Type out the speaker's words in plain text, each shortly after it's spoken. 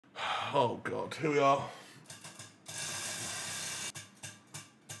Oh god, here we are.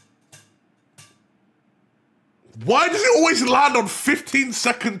 Why does it always land on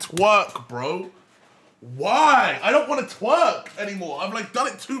 15-second twerk, bro? Why? I don't want to twerk anymore. I've like done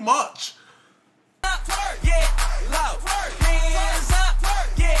it too much.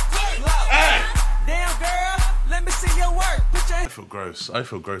 Hey! Damn girl, let me see your work. I feel gross. I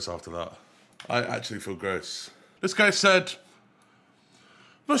feel gross after that. I actually feel gross. This guy said,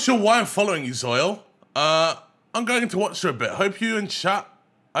 "Not sure why I'm following you, Zoil. I'm going to watch you a bit. Hope you in chat.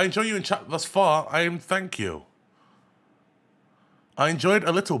 I enjoy you in chat thus far. Thank you. I enjoyed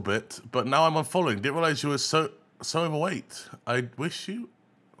a little bit, but now I'm unfollowing. Didn't realize you were so overweight. I wish you."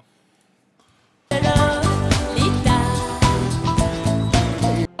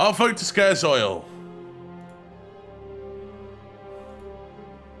 I'll vote to scare Zoil.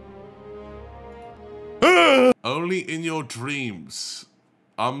 Only in your dreams.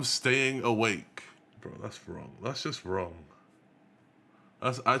 I'm staying awake. Bro, that's wrong. That's just wrong.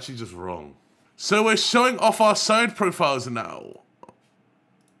 That's actually just wrong. So we're showing off our side profiles now.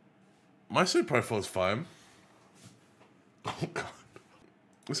 My side profile's fine. Oh god.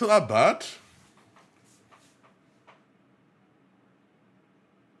 It's not that bad.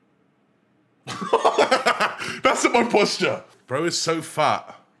 That's not my posture. Bro is so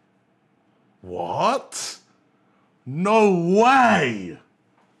fat. What? No way.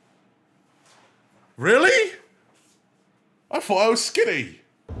 Really? I thought I was skinny.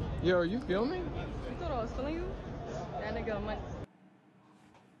 Yo, are you filming? You thought I was telling you? That nigga might.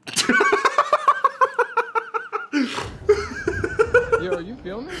 Yo, are you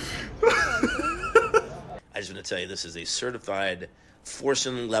filming? I just want to tell you, this is a certified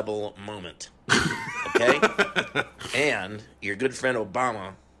foursome level moment. Okay? And your good friend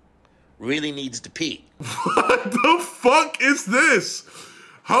Obama really needs to pee. What the fuck is this?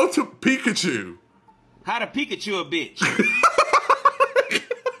 How to Pikachu? How to Pikachu a bitch.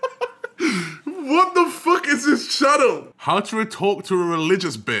 What the fuck is this channel? How to talk to a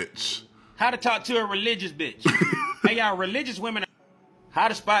religious bitch. How to talk to a religious bitch. Hey, y'all, religious women. How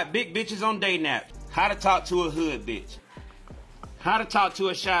to spot big bitches on day naps. How to talk to a hood bitch. How to talk to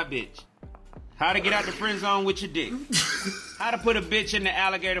a shy bitch. How to get out the friend zone with your dick. How to put a bitch in the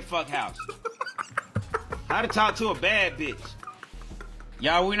alligator fuck house. How to talk to a bad bitch.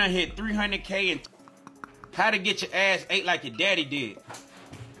 Y'all, we done hit 300K and how to get your ass ate like your daddy did.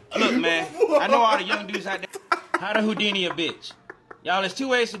 Look, man, I know all the young dudes out there. How to Houdini a bitch. Y'all, there's two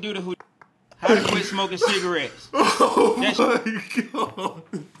ways to do the Houdini. How to quit smoking cigarettes. Oh my god.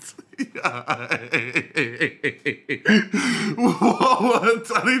 What?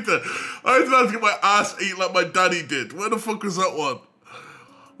 I need to get my ass ate like my daddy did. Where the fuck was that one?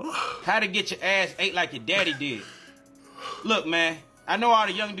 How to get your ass ate like your daddy did. Look, man, I know all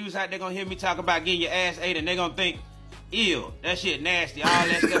the young dudes out there gonna hear me talk about getting your ass ate and they gonna think, ew, that shit nasty, all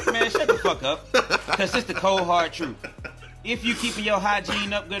that stuff. Man, shut the fuck up. Cause it's the cold hard truth. If you keeping your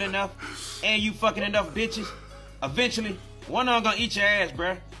hygiene up good enough and you fucking enough bitches, eventually one of them gonna eat your ass,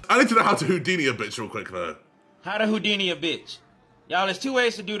 bruh. I need to know how to Houdini a bitch real quick though. How to Houdini a bitch. Y'all, there's two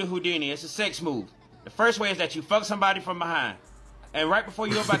ways to do the Houdini. It's a sex move. The first way is that you fuck somebody from behind. And right before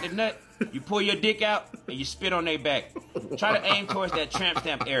you're about to nut, you pull your dick out and you spit on their back. Try to aim towards that tramp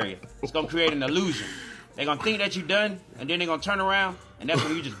stamp area. It's gonna create an illusion. They're gonna think that you done, and then they're gonna turn around, and that's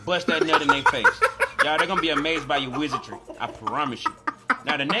when you just bust that nut in their face. Y'all, they're gonna be amazed by your wizardry. I promise you.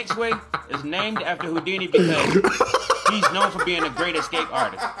 Now, the next way is named after Houdini because he's known for being a great escape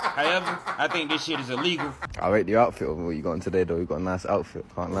artist. However, I think this shit is illegal. I rate the outfit of what you got on today, though. You got a nice outfit,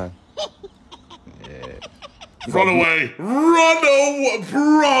 can't lie. Yeah. Run away! Run away!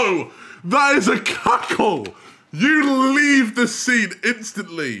 Bro! That is a cackle! You leave the scene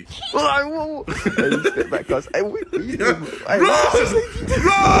instantly! Hey, you step back, cuz. Hey, what are you doing? Hey, Run!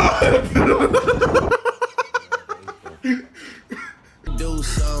 Run! Do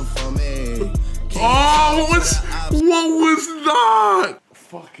something for me. Oh, what was that?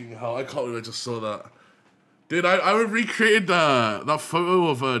 Fucking hell, I can't believe I just saw that. Dude, I recreated that photo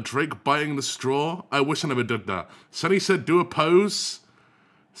of Drake biting the straw. I wish I never did that. Sonny said do a pose.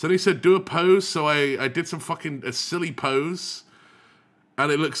 Sonny said do a pose, so I did some fucking a silly pose.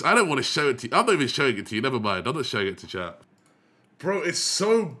 And it looks, I don't want to show it to you. I'm not even showing it to you, never mind. I'm not showing it to chat. Bro, it's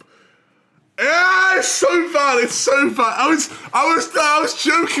so... Yeah, it's so bad, it's so bad. I was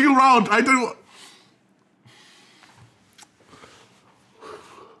joking around. I don't...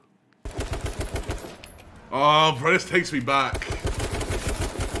 Oh, bro, this takes me back.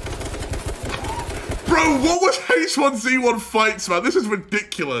 Bro, what was H1Z1 fights, man? This is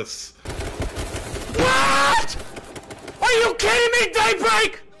ridiculous. What? Are you kidding me,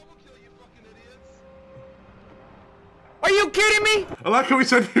 Daybreak? you kidding me? I like how he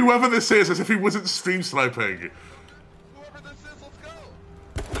said whoever this is as if he wasn't stream sniping. Whoever this is, let's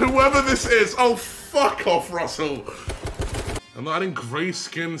go. Whoever this is, oh fuck off, Russell. I'm not adding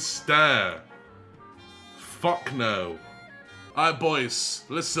grayskin stare. Fuck no. Alright boys,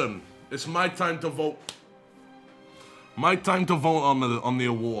 listen. It's my time to vote. My time to vote on the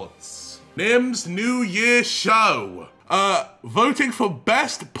awards. Nim's New Year show. Voting for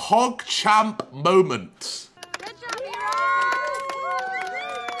best PogChamp moment. Good job,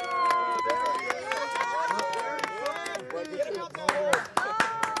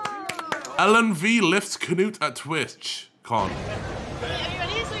 Ellen V lifts Canute at Twitch. Con.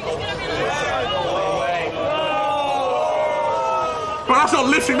 But that's not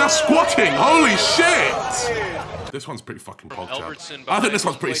lifting, that's squatting. Holy shit! This one's pretty fucking PogChamp. I think this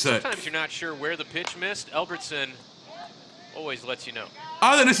one's pretty sick. Sometimes you're not sure where the pitch missed. Albertson always lets you know.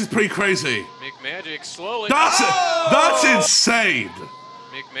 I think this is pretty crazy. McMagic slowly. That's insane.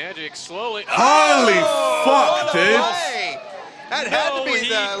 McMagic slowly. Holy fuck, dude. Hey, that had to be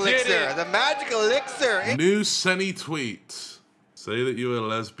the elixir, the magic elixir. New Senny tweet. Say that you're a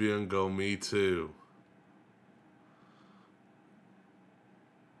lesbian, go me too.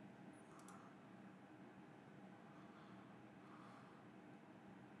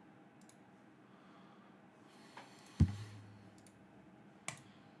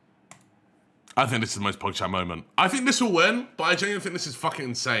 I think this is the most PogChamp moment. I think this will win, but I genuinely think this is fucking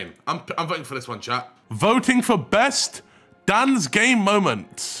insane. I'm voting for this one, chat. Voting for best Dan's game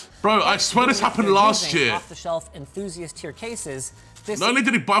moment. Bro, I swear this happened last year. Off-the-shelf enthusiast tier cases. Not only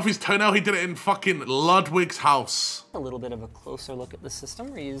did he buff his toenail, he did it in fucking Ludwig's house. A little bit of a closer look at the system.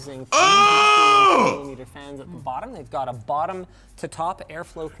 We're using 3mm fans at the bottom. They've got a bottom to top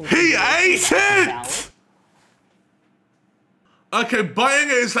airflow. He ate it! Okay, buying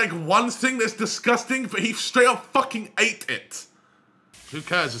it is like one thing that's disgusting, but he straight up fucking ate it. Who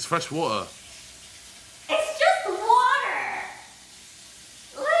cares? It's fresh water. It's just water.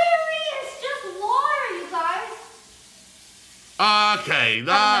 Literally, it's just water, you guys. Okay,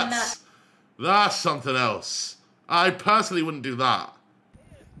 that's something else. I personally wouldn't do that.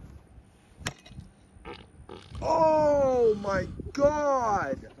 Oh my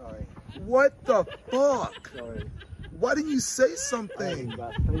god! Sorry. What the fuck? Sorry. Why didn't you say something?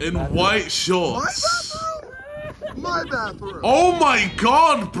 In white shorts. My bathroom! Oh my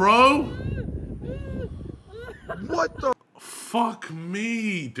god, bro! What the? Fuck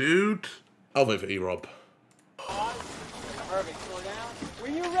me, dude. I'll vote for E-Rob. Perfect. Slow down.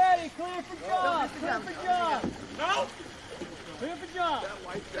 When you ready, clear for jump. Clear for jump. No. Clear for jump.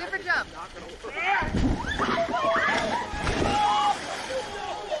 Clear for jump.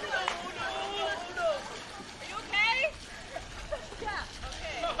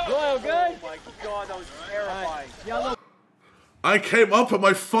 Zoil, good? Oh my god, that was terrifying. Yellow. I came up and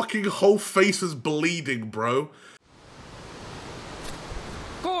my fucking whole face was bleeding, bro.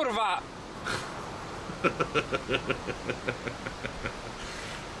 Kurva!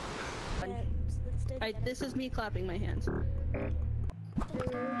 Alright, this is me clapping my hands.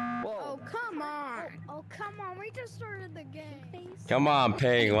 Oh, come on. Oh, come on. We just started the game. Come on,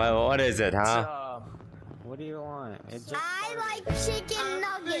 Ping. What is it, huh? What do you want? I like chicken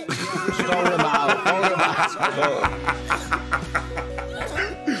nuggets. Throw them out. Throw them out.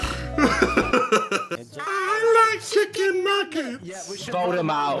 I like chicken nuggets. Yeah, we should throw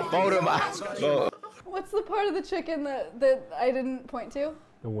them out. Throw them out. What's the part of the chicken that I didn't point to?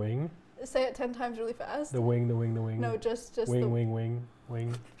 The wing. Say it 10 times really fast. The wing, the wing, the wing. No, just wing, the wing, wing,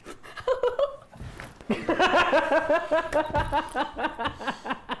 wing.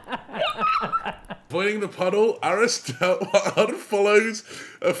 Avoiding the puddle, Aristel unfollows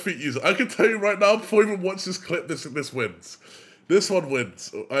a feet user. I can tell you right now, before I even watch this clip, this wins. This one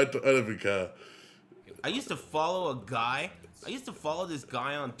wins. I don't even care. I used to follow this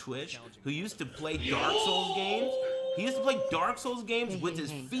guy on Twitch who used to play Dark Souls games. He used to play Dark Souls games with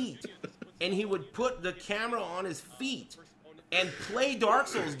his feet. And he would put the camera on his feet and play Dark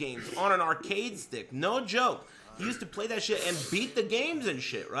Souls games on an arcade stick. No joke. He used to play that shit and beat the games and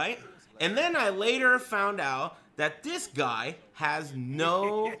shit, right? And then I later found out that this guy has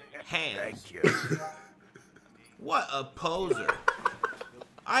no hands. Thank you. What a poser.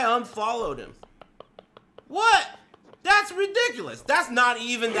 I unfollowed him. What? That's ridiculous. That's not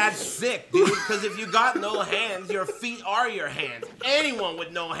even that sick, dude. Because if you got no hands, your feet are your hands. Anyone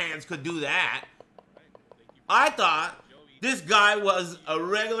with no hands could do that. I thought this guy was a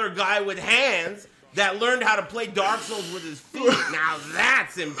regular guy with hands that learned how to play Dark Souls with his feet. Now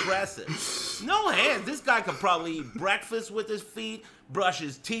that's impressive. No hands. This guy could probably eat breakfast with his feet, brush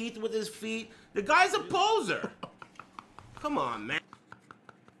his teeth with his feet. The guy's a poser. Come on, man.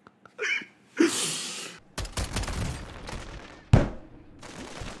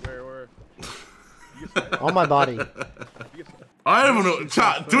 Where? On my body. I don't know.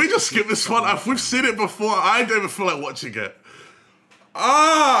 Chat, do we just skip this one? We've seen it before. I don't even feel like watching it.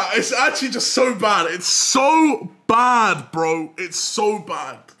 It's actually just so bad. It's so bad, bro. It's so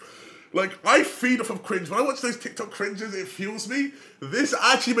bad. Like, I feed off of cringe. When I watch those TikTok cringes, it fuels me. This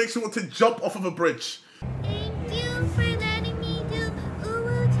actually makes me want to jump off of a bridge. Thank you for letting me do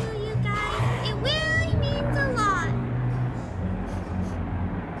uwu to you guys. It really means a lot.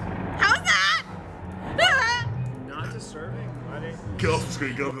 How's that? Not disturbing, buddy. Get off the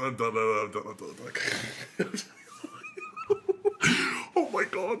screen, get off. I'm done. Oh my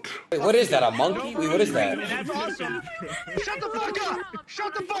god. Wait, what is that? A monkey? Wait, what is that? That's awesome. Shut the fuck up.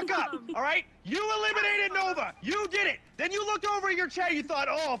 Shut the fuck up. All right? You eliminated Nova. You did it. Then you looked over at your chat. You thought,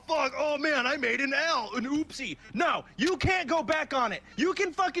 oh, fuck. Oh, man, I made an L. An oopsie. No, you can't go back on it. You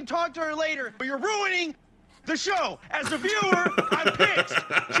can fucking talk to her later, but you're ruining the show. As a viewer, I'm pissed.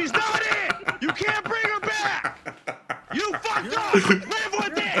 She's not in. You can't bring her back. You fucked up. Live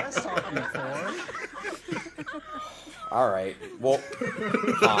with it. All right. Well,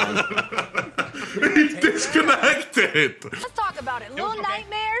 fine. He disconnected. Let's talk about it. Little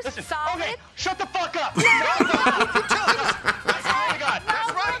Nightmares, solid. Okay, shut the fuck up. No, That's all I got. no,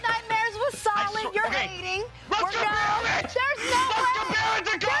 That's right. Little Nightmares was solid. You're hating. Let's compare it. There's no way. Let's compare it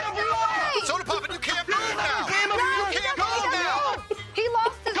to God of War. Soda Puppet, you can't move now. You can't move now. He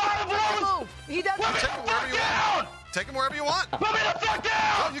lost his God of War move. He doesn't. Take him wherever you want. Take him wherever you want. Put me the fuck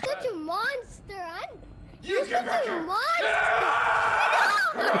down. You're such a monster. You You're such a monster.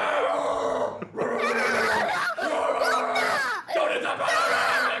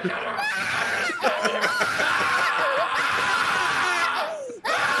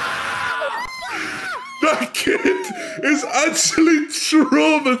 That kid is actually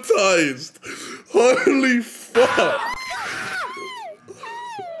traumatized. Holy fuck.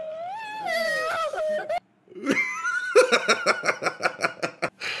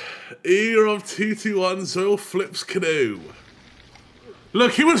 Ear of 221 Zoil flips canoe.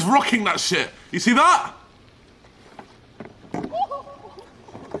 Look, he was rocking that shit. You see that? And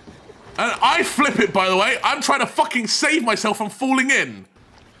I flip it, by the way. I'm trying to fucking save myself from falling in.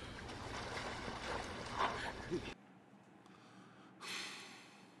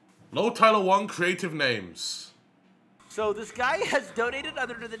 Low Tyler 1 creative names. So this guy has donated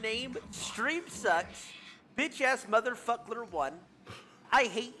under the name Stream Sucks, Bitch Ass Motherfuckler 1, I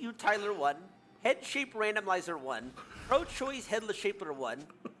Hate You Tyler 1, Head Shape Randomizer 1, Pro Choice Headless Shapler 1,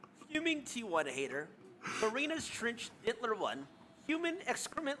 Fuming T1 Hater, Marina's Trench Dintler 1, Human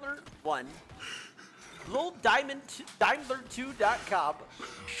Excrementler 1, Lil Diamond Daimler2.com,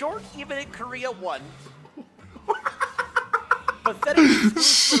 Short Even in Korea 1, Pathetic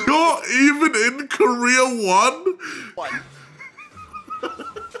Short Even in Korea 1?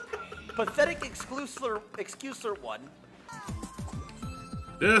 Pathetic Excuser 1.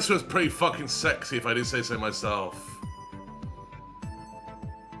 This was pretty fucking sexy if I did say so myself.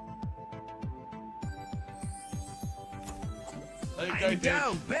 I'm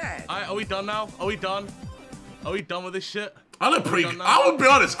down bad. Are we done now? Are we done? Are we done with this shit? I would be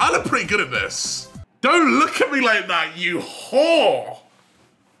honest, I look pretty good at this. Don't look at me like that, you whore!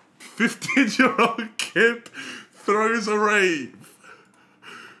 15-year-old kid throws a rave.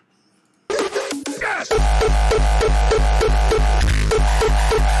 Yes!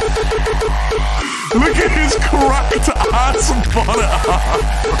 Look at his cracked ass bonnet.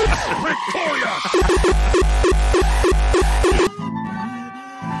 Victoria!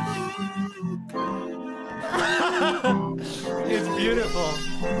 It's beautiful.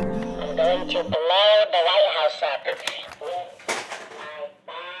 I'm going to blow the White House up.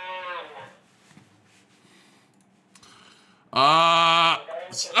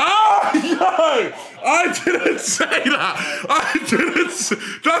 No! I didn't say that! I didn't say,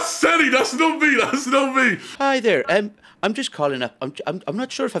 that's Sunny, that's not me, that's not me. Hi there, I'm just calling up. I'm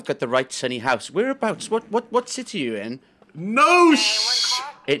not sure if I've got the right Sunny house. Whereabouts? What city are you in? No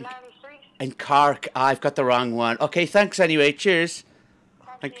in Cork. I've got the wrong one. Okay, thanks anyway. Cheers.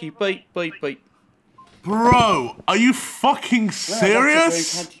 Thank you. Bye. Bro, are you fucking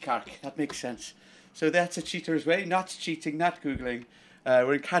serious? We're in County Cork. That makes sense. So that's a cheater's way. Not cheating, not Googling.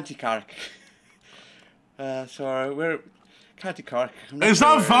 We're in County Cork. So we're County Cork. Is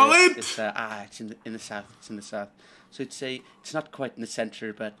that valid? It's in the south. It's in the south. So it's not quite in the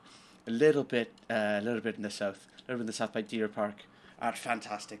centre, but a little bit in the south. A little bit in the south by Deer Park.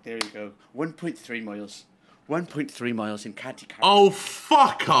 Fantastic. There you go. 1.3 miles. 1.3 miles in County Cork. Oh,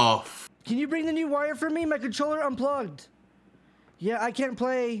 fuck off. Can you bring the new wire for me? My controller unplugged. Yeah, I can't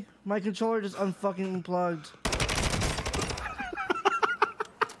play. My controller just unfucking unplugged.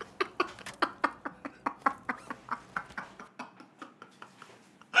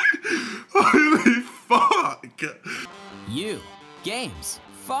 Holy fuck! You, games,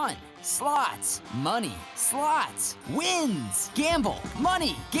 fun, slots, money, slots, wins, gamble,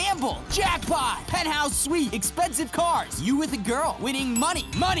 money, gamble, jackpot, penthouse suite, expensive cars, you with a girl, winning money,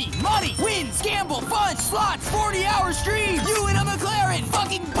 money, money, wins, gamble, fun, slots, 40-hour streams, you in a McLaren,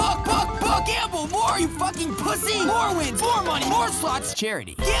 fucking buck, gamble, more, you fucking pussy, more wins, more money, more slots,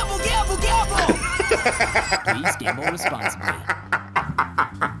 charity, gamble, gamble, gamble! Please gamble responsibly.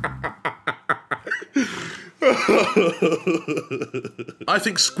 I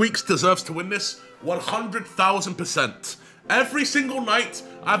think Squeaks deserves to win this 100,000%. Every single night,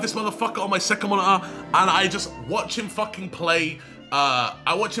 I have this motherfucker on my second monitor, and I just watch him fucking play.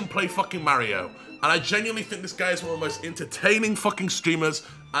 I watch him play fucking Mario, and I genuinely think this guy is one of the most entertaining fucking streamers.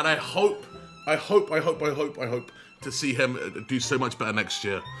 And I hope to see him do so much better next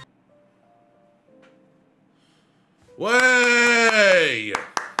year. Way!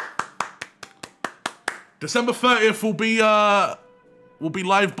 December 30th will be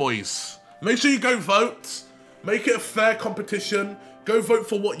live, boys. Make sure you go vote. Make it a fair competition. Go vote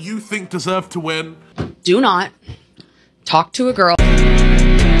for what you think deserve to win. Do not talk to a girl